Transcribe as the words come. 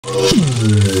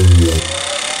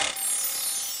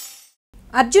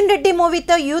అర్జున్ రెడ్డి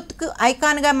మూవీతో యూత్కు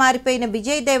ఐకాన్గా మారిపోయిన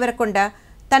విజయ్ దేవరకొండ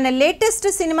తన లేటెస్ట్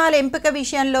సినిమాల ఎంపిక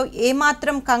విషయంలో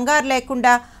ఏమాత్రం కంగారు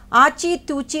లేకుండా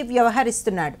ఆచితూచి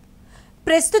వ్యవహరిస్తున్నాడు.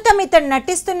 ప్రస్తుతం ఇతను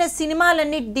నటిస్తున్న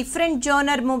సినిమాలన్నీ డిఫరెంట్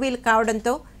జోనర్ మూవీలు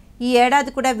కావడంతో ఈ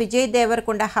ఏడాది కూడా విజయ్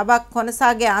దేవరకొండ హవా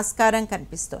కొనసాగే ఆస్కారం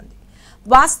కనిపిస్తోంది.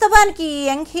 వాస్తవానికి ఈ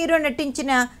యంగ్ హీరో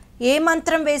నటించిన ఏ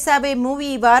మంత్రం వేసావే మూవీ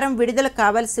ఈ వారం విడుదల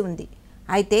కావాల్సి ఉంది.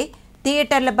 అయితే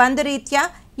థియేటర్ల బంద్ రీత్యా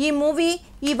ఈ మూవీ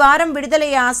ఈ వారం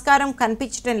విడుదలయ్యే ఆస్కారం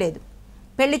కనిపించడం లేదు.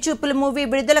 పెళ్లి చూపుల మూవీ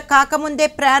విడుదల కాకముందే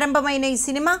ప్రారంభమైన ఈ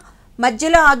సినిమా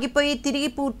మధ్యలో ఆగిపోయి తిరిగి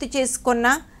పూర్తి చేసుకున్న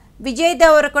విజయ్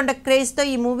దేవరకొండ క్రేజ్తో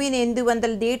ఈ మూవీని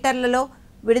 800 థియేటర్లలో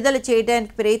విడుదల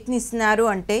చేయడానికి ప్రయత్నిస్తున్నారు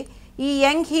అంటే ఈ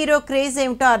యంగ్ హీరో క్రేజ్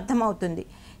ఏమిటో అర్థమవుతుంది.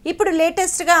 ఇప్పుడు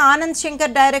లేటెస్ట్గా ఆనంద్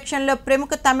శంకర్ డైరెక్షన్లో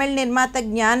ప్రముఖ తమిళ నిర్మాత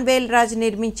జ్ఞాన్వేల్ రాజ్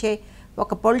నిర్మించే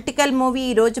ఒక పొలిటికల్ మూవీ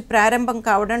ఈరోజు ప్రారంభం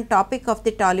కావడం టాపిక్ ఆఫ్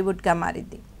ది టాలీవుడ్గా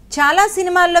మారింది. చాలా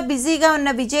సినిమాల్లో బిజీగా ఉన్న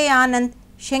విజయ్ ఆనంద్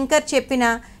శంకర్ చెప్పిన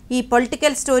ఈ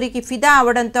పొలిటికల్ స్టోరీకి ఫిదా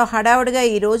అవడంతో హడావుడిగా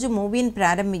ఈరోజు మూవీని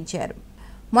ప్రారంభించారు.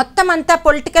 మొత్తం అంతా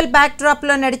పొలిటికల్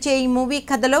బ్యాక్డ్రాప్లో నడిచే ఈ మూవీ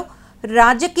కథలో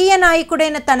రాజకీయ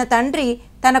నాయకుడైన తన తండ్రి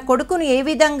తన కొడుకును ఏ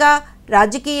విధంగా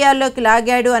రాజకీయాల్లోకి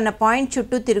లాగాడు అన్న పాయింట్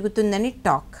చుట్టూ తిరుగుతుందని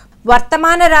టాక్.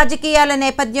 వర్తమాన రాజకీయాల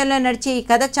నేపథ్యంలో నడిచే ఈ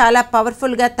కథ చాలా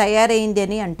పవర్ఫుల్గా తయారైంది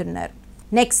అని అంటున్నారు.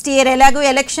 నెక్స్ట్ ఇయర్ ఎలాగో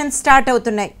ఎలక్షన్స్ స్టార్ట్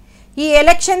అవుతున్నాయి. ఈ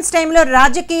ఎలక్షన్స్ టైంలో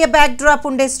రాజకీయ బ్యాక్డ్రాప్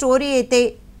ఉండే స్టోరీ అయితే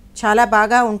చాలా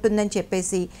బాగా ఉంటుందని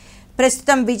చెప్పేసి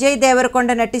ప్రస్తుతం విజయ్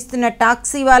దేవరకొండ నటిస్తున్న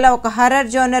టాక్సీవాలా ఒక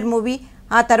హర్రర్ జోనర్ మూవీ,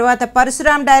 ఆ తర్వాత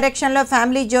పరశురామ్ డైరెక్షన్లో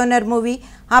ఫ్యామిలీ జోనర్ మూవీ,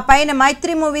 ఆ పైన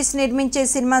మైత్రి మూవీస్ నిర్మించే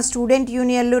సినిమా స్టూడెంట్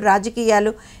యూనియన్లు,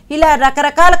 రాజకీయాలు, ఇలా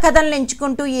రకరకాల కథలను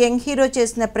ఎంచుకుంటూ ఈ యంగ్ హీరో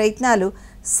చేసిన ప్రయత్నాలు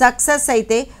సక్సెస్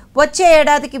అయితే వచ్చే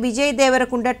ఏడాదికి Vijay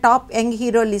Devarakonda top young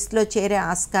hero లిస్టులో చేరే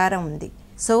ఆస్కారం ఉంది.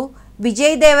 సో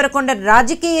విజయ్ దేవరకొండ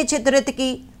రాజకీయ చతురతకి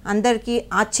అందరికీ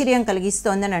ఆశ్చర్యం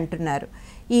కలిగిస్తోందని అంటున్నారు.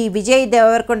 ఈ విజయ్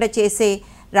దేవరకొండ చేసే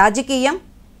రాజకీయం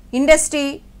industry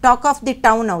talk of the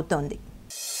town అవుతోంది.